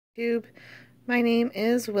YouTube. My name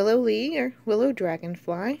is Willow Lee, or Willow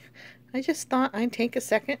Dragonfly. I just thought I'd take a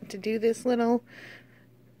second to do this little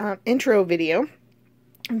intro video.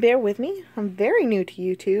 Bear with me, I'm very new to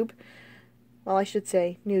YouTube. Well, I should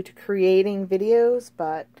say new to creating videos,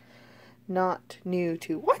 but not new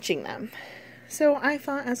to watching them. So I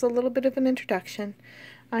thought as a little bit of an introduction,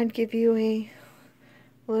 I'd give you a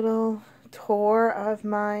little tour of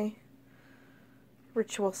my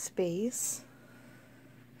ritual space.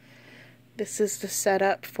 This is the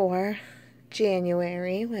setup for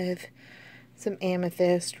January with some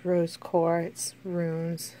amethyst, rose quartz,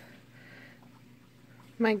 runes,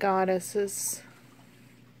 my goddesses,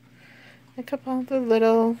 a couple of the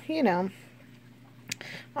little,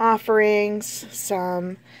 offerings,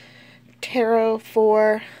 some tarot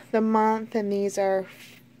for the month, and these are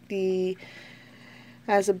the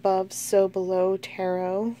As Above, So Below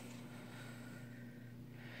tarot.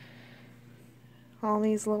 All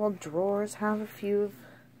these little drawers have a few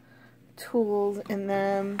tools in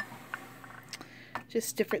them.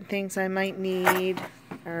 Just different things I might need.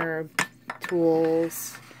 Herb,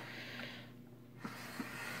 tools.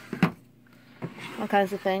 All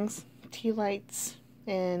kinds of things. Tea lights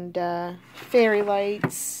and fairy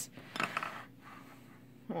lights. I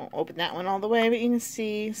won't open that one all the way, but you can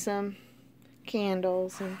see some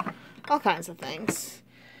candles and all kinds of things.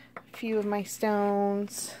 A few of my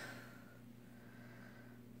stones.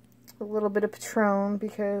 A little bit of Patron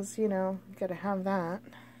because, you gotta have that.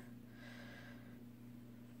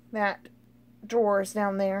 That drawers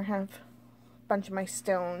down there have a bunch of my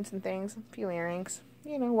stones and things, a few earrings,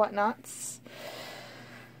 whatnots.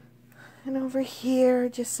 And over here,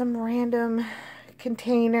 just some random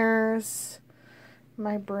containers.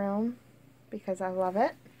 My broom, because I love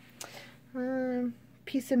it.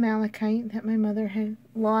 Piece of malachite that my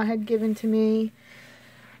mother-in-law had given to me.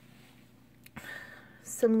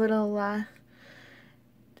 Some little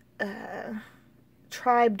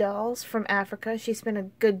tribe dolls from Africa. She spent a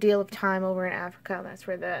good deal of time over in Africa. That's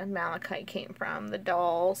where the malachite came from, the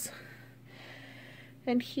dolls.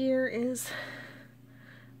 And here is,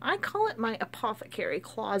 I call it my apothecary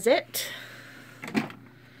closet.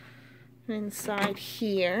 Inside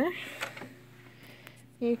here,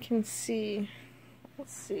 you can see,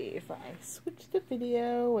 let's see if I switch the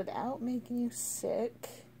video without making you sick.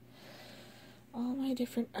 All my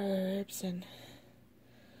different herbs and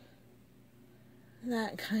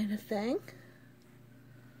that kind of thing.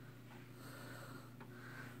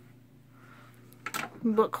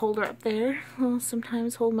 Book holder up there. I'll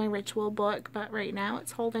sometimes hold my ritual book, but right now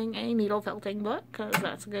it's holding a needle felting book because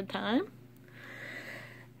that's a good time.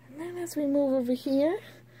 And then as we move over here,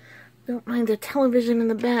 don't mind the television in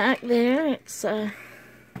the back there. It's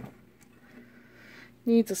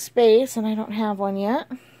needs a space and I don't have one yet.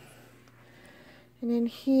 And in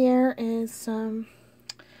here is some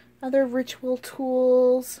other ritual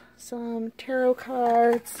tools, some tarot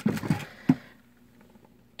cards,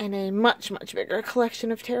 and a much, much bigger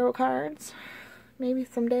collection of tarot cards. Maybe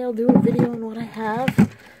someday I'll do a video on what I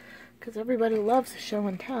have, because everybody loves show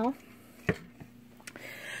and tell.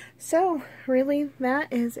 So, really,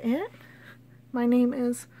 that is it. My name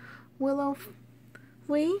is Willow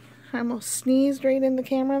Lee. I almost sneezed right in the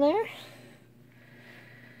camera there.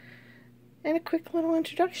 And a quick little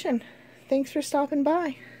introduction. Thanks for stopping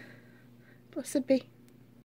by. Blessed be.